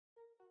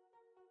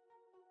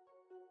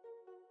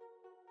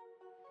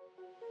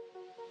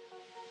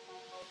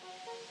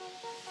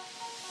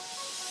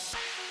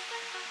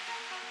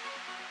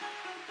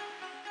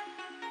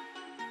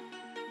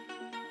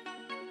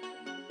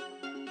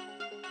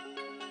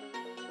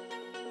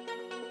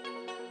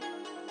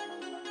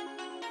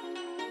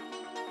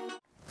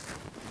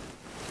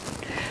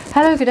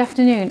Hello, good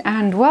afternoon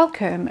and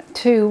welcome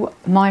to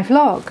my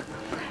vlog.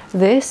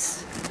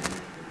 This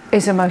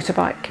is a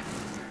motorbike.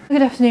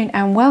 Good afternoon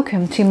and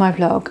welcome to my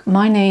vlog.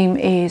 My name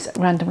is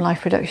Random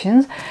Life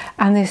Productions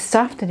and this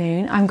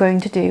afternoon I'm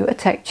going to do a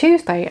Tech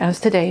Tuesday as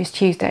today is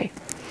Tuesday.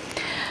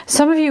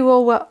 Some of you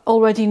all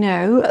already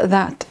know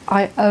that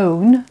I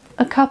own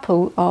a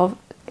couple of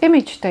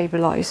image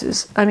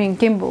stabilizers,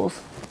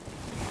 gimbals.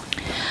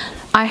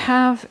 I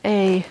have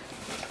a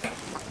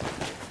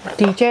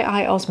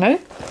DJI Osmo,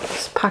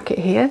 this packet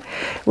here,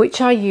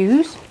 which I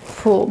use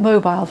for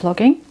mobile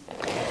vlogging,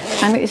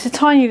 and it's a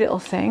tiny little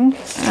thing,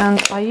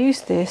 and I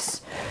use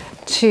this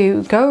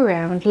to go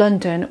around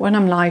London when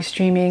I'm live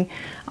streaming.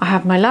 I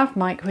have my lav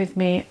mic with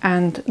me,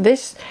 and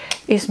this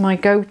is my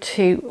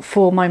go-to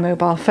for my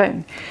mobile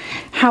phone.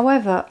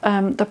 However,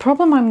 the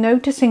problem I'm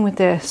noticing with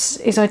this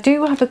is I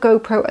do have a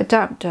GoPro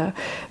adapter,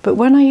 but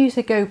when I use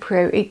a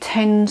GoPro it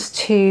tends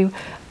to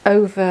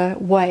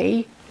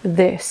overweigh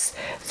this,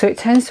 so it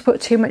tends to put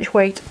too much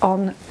weight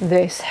on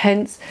this,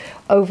 hence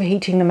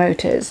overheating the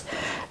motors.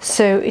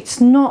 So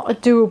it's not a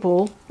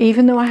doable,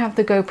 even though I have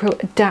the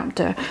GoPro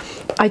adapter,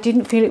 I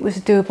didn't feel it was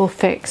a doable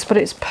fix, but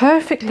it's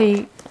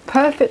perfectly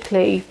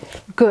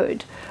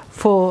good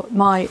for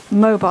my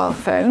mobile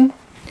phone.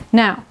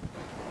 Now,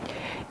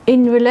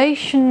 in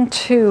relation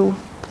to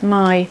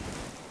my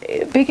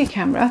bigger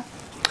camera,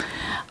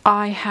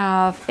 I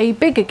have a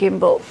bigger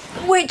gimbal,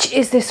 which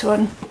is this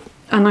one.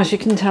 And as you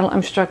can tell,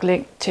 I'm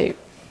struggling to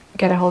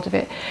get a hold of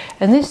it.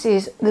 And this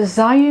is the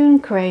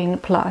Feiyu Crane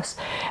Plus.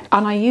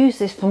 And I use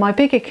this for my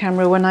bigger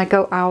camera when I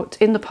go out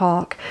in the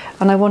park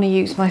and I want to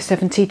use my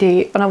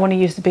 70D and I want to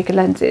use the bigger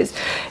lenses,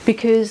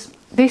 because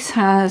this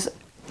has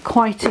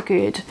quite a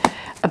good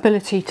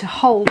ability to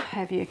hold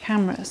heavier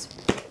cameras.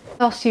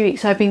 The last few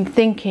weeks I've been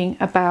thinking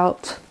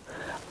about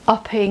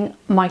upping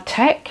my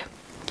tech.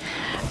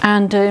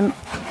 And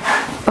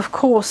of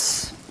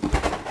course,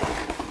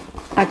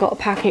 I got a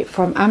packet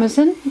from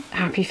Amazon,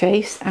 happy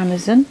face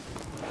Amazon,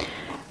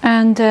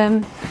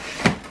 and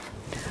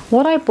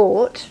what I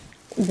bought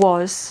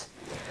was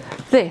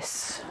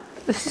this.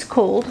 This is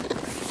called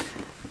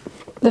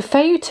the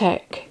Feiyu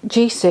Tech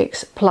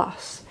G6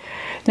 Plus.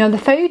 Now the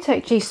Feiyu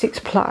Tech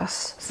G6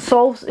 Plus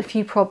solves a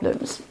few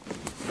problems.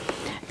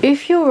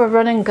 If you're a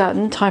run and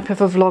gun type of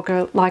a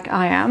vlogger like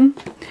I am,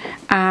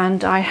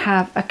 and I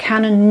have a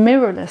Canon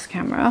mirrorless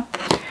camera,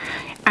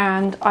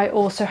 and I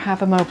also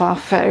have a mobile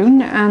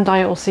phone, and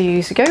I also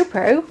use a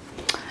GoPro,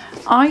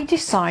 I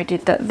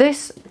decided that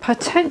this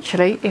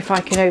potentially, if I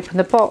can open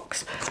the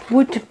box,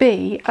 would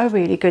be a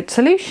really good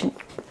solution.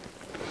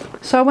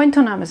 So I went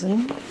on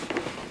Amazon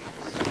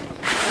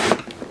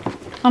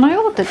and I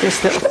ordered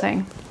this little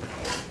thing.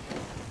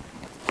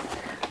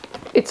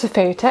 It's a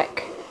Feiyu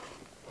Tech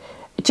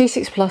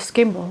G6 Plus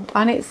gimbal,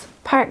 and it's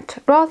packed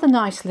rather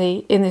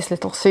nicely in this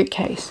little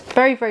suitcase,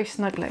 very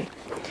snugly.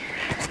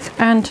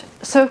 And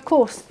so of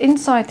course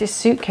inside this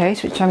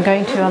suitcase, which I'm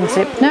going to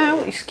unzip now,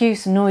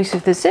 excuse the noise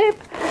of the zip,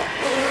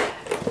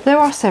 there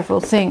are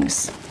several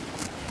things.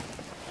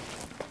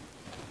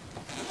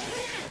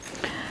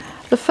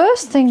 The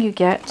first thing you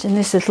get in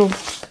this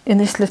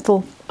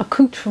little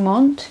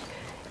accoutrement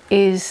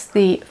is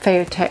the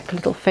Feiyu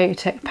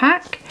Tech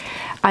pack,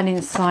 and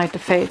inside the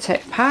Feiyu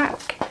Tech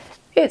pack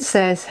it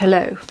says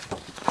hello,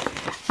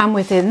 and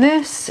within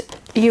this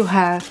you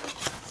have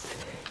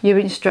your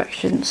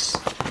instructions,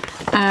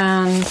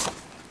 and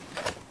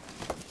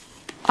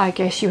I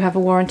guess you have a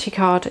warranty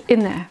card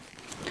in there.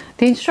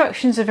 The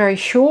instructions are very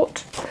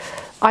short.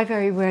 I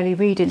very rarely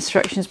read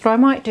instructions, but I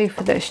might do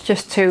for this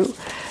just to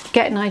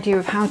get an idea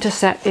of how to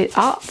set it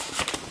up.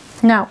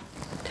 Now,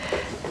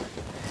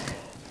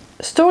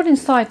 stored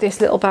inside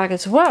this little bag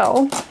as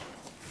well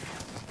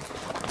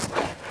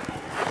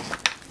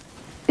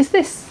is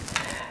this.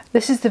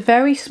 This is the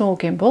very small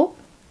gimbal,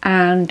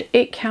 and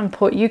you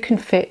can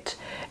fit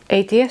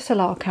a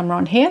DSLR camera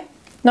on here.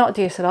 Not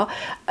a DSLR,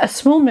 a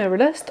small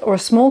mirrorless or a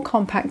small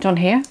compact on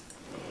here,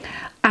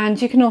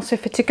 and you can also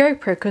fit a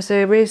GoPro because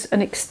there is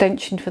an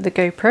extension for the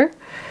GoPro.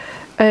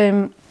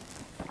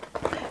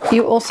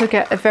 You also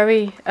get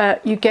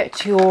you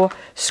get your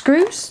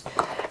screws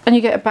and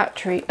you get a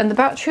battery, and the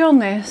battery on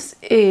this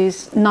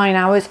is 9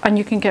 hours, and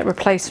you can get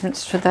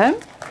replacements for them.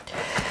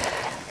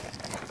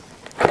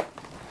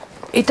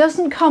 It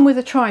doesn't come with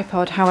a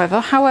tripod,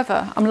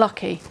 however I'm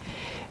lucky,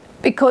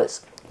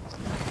 because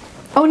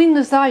owning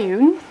the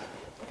Feiyu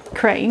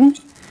Crane,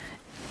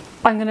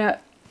 I'm going to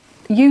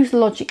use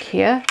logic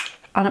here,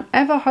 and I'm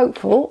ever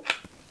hopeful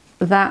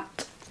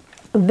that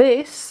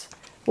this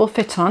will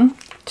fit on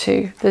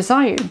to the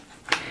Feiyu.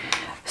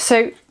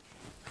 So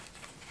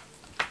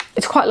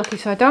it's quite lucky,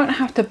 so I don't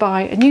have to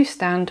buy a new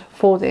stand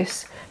for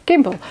this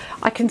gimbal.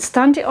 I can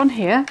stand it on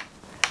here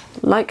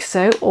like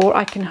so, or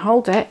I can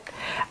hold it,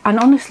 and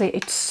honestly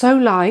it's so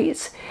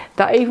light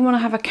that even when I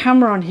have a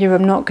camera on here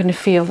I'm not going to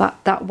feel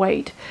that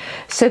weight.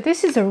 So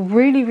this is a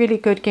really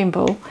good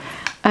gimbal,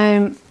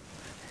 and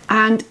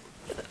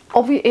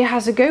obviously it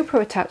has a GoPro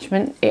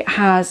attachment, it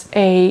has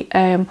a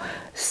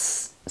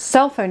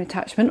cell phone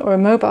attachment or a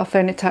mobile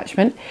phone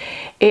attachment.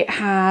 It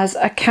has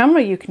a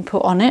camera you can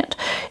put on it,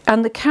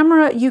 and the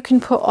camera you can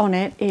put on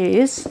it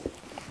is,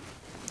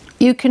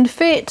 you can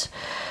fit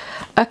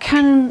a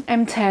Canon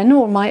M10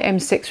 or my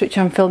M6, which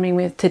I'm filming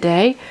with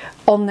today,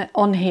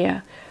 on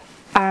here,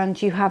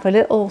 and you have a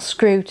little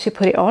screw to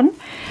put it on.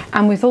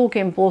 And with all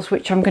gimbals,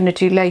 which I'm going to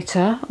do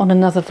later on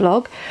another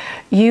vlog,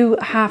 you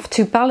have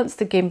to balance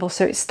the gimbal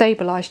so it's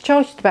stabilized,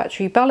 charge the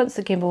battery, balance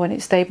the gimbal when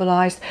it's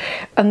stabilized,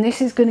 and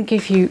this is going to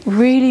give you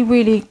really,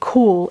 really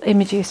cool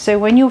images. So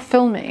when you're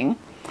filming,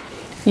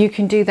 you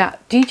can do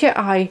that.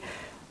 Feiyu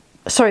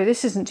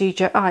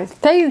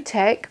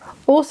Tech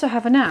also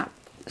have an app.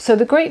 So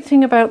the great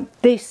thing about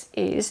this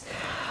is,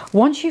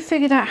 once you've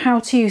figured out how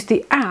to use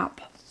the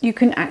app, you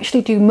can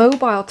actually do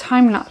mobile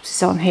time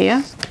lapses on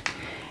here.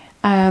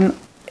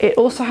 It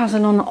also has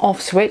an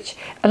on-off switch,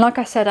 and like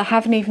I said, I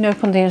haven't even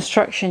opened the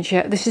instructions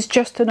yet. This is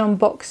just an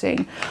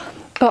unboxing,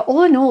 but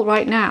all in all,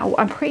 right now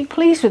I'm pretty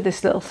pleased with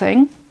this little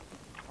thing.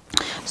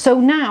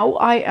 So now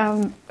I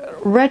am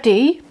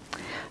ready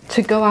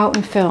to go out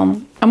and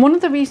film. And one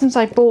of the reasons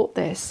I bought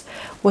this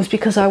was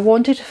because I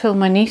wanted to film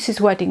my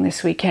niece's wedding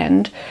this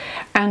weekend,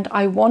 and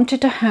I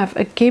wanted to have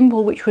a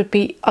gimbal which would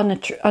be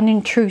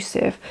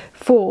unintrusive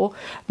for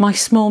my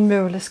small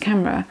mirrorless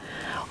camera.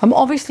 I'm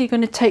obviously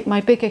going to take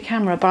my bigger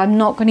camera, but I'm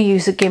not going to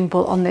use a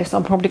gimbal on this.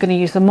 I'm probably going to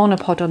use the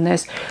monopod on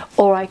this,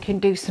 or I can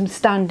do some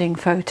standing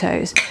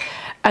photos.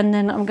 And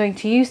then I'm going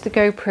to use the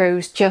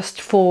GoPros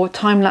just for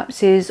time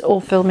lapses or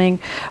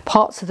filming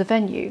parts of the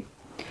venue.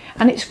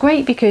 And it's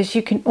great because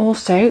you can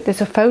also,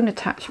 there's a phone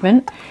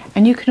attachment,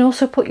 and you can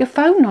also put your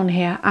phone on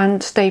here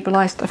and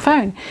stabilize the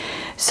phone.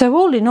 So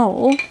all in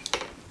all,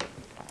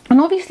 and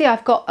obviously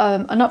I've got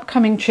an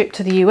upcoming trip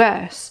to the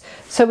US.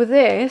 So with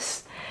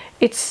this,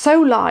 it's so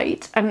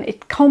light and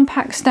it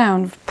compacts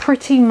down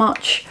pretty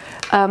much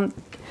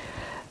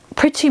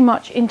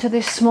into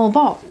this small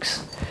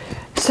box.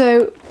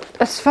 So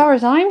as far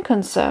as I'm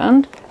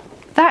concerned,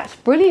 that's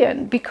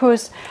brilliant,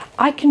 because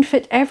I can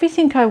fit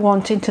everything I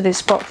want into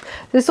this box.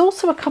 There's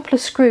also a couple of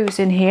screws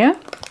in here,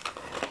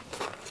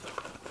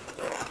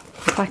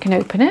 if I can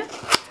open it.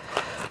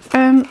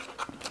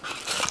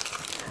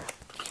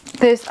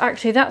 There's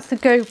actually, that's the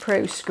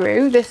GoPro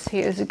screw. This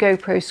here is a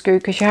GoPro screw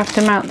because you have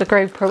to mount the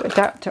GoPro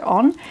adapter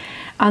on.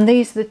 And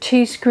these are the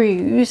two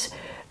screws,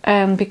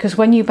 because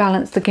when you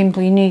balance the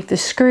gimbal, you need the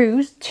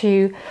screws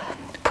to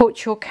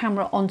put your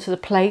camera onto the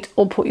plate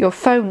or put your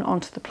phone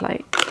onto the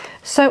plate.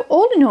 So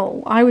all in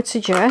all, I would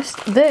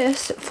suggest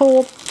this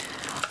for,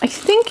 I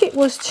think it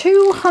was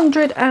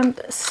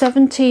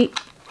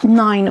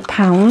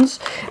 £279,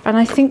 and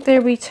I think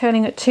they're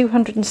returning at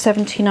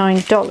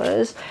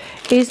 $279,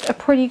 is a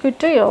pretty good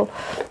deal.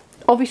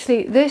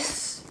 Obviously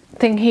this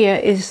thing here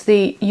is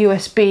the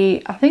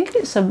USB, I think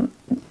it's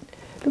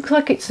looks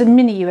like it's a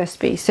mini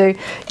USB. So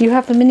you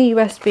have the mini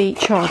USB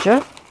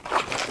charger,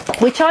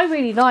 which I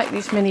really like,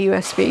 these mini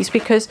USBs,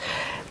 because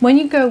when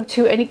you go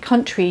to any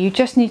country, you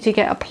just need to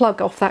get a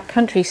plug off that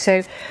country.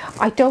 So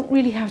I don't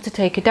really have to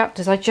take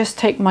adapters. I just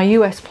take my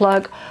US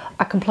plug.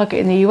 I can plug it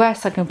in the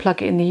US, I can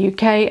plug it in the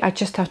UK. I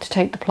just have to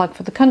take the plug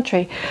for the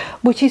country,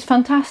 which is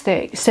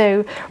fantastic.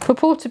 So for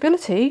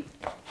portability,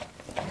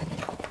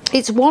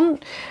 it's one,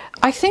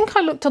 I think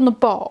I looked on the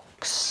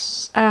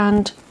box,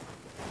 and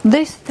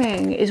this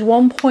thing is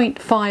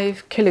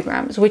 1.5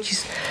 kilograms, which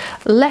is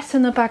less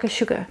than a bag of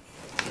sugar.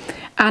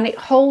 And it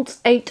holds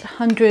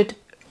 800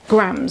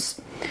 grams.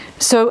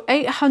 So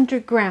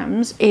 800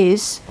 grams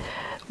is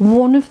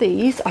one of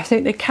these. I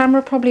think the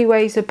camera probably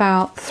weighs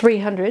about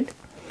 300,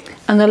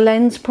 and the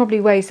lens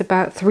probably weighs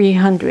about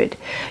 300.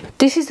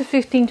 This is a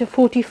 15 to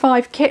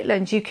 45 kit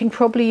lens. You can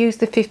probably use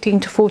the 15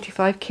 to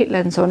 45 kit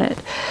lens on it.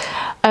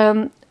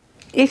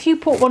 If you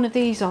put one of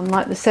these on,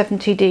 like the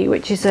 70D,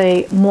 which is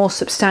a more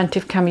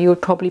substantive camera, you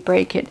would probably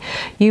break it.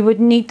 You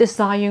would need the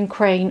Zion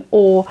crane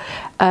or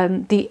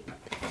the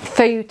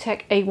Feiyu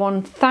Tech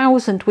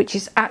A1000, which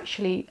is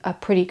actually a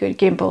pretty good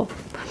gimbal.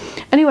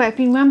 Anyway, I've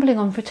been rambling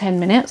on for 10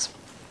 minutes.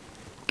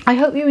 I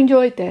hope you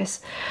enjoyed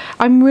this.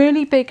 I'm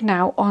really big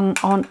now on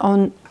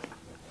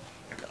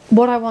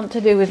what I want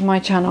to do with my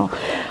channel.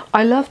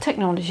 I love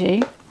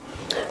technology,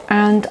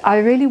 and I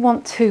really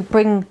want to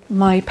bring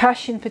my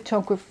passion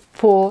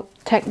for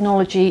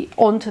technology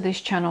onto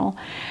this channel.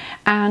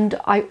 And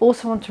I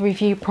also want to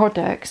review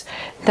products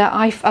that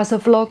as a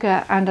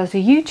vlogger and as a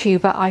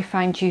YouTuber, I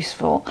find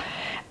useful.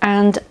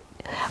 And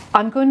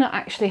I'm going to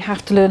actually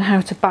have to learn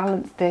how to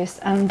balance this,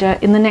 and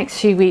in the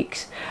next few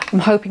weeks I'm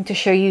hoping to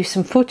show you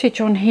some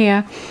footage on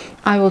here.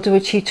 I will do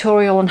a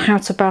tutorial on how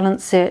to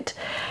balance it,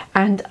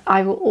 and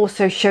I will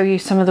also show you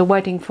some of the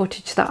wedding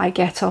footage that I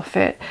get off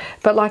it.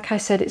 But like I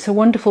said, it's a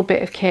wonderful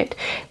bit of kit.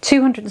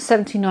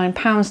 £279,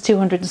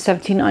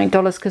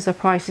 $279, because the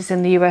prices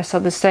in the US are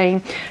the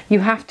same.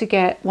 You have to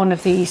get one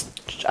of these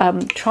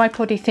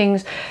tripody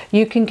things.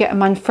 You can get a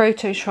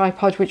Manfroto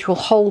tripod which will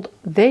hold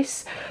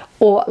this,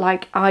 or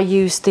like I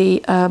use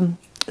the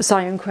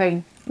Zion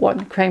Crane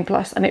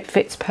Plus, and it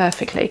fits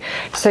perfectly.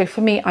 So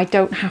for me, I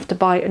don't have to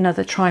buy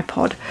another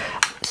tripod.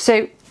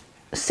 So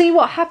see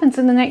what happens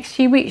in the next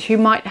few weeks. You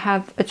might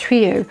have a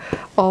trio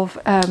of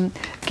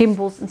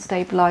gimbals and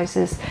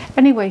stabilizers.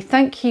 Anyway,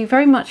 thank you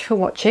very much for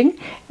watching.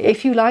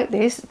 If you like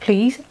this,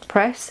 please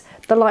press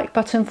the like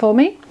button for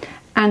me.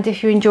 And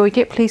if you enjoyed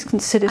it, please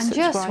consider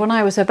subscribing. Just when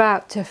I was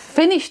about to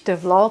finish the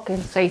vlog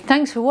and say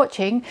thanks for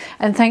watching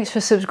and thanks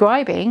for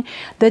subscribing,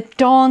 the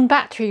darn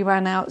battery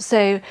ran out.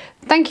 So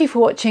thank you for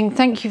watching,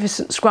 thank you for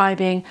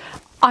subscribing.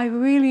 I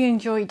really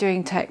enjoy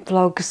doing tech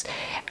vlogs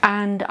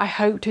and I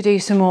hope to do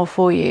some more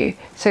for you.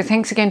 So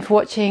thanks again for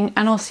watching,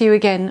 and I'll see you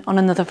again on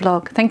another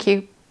vlog. Thank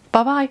you.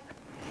 Bye bye.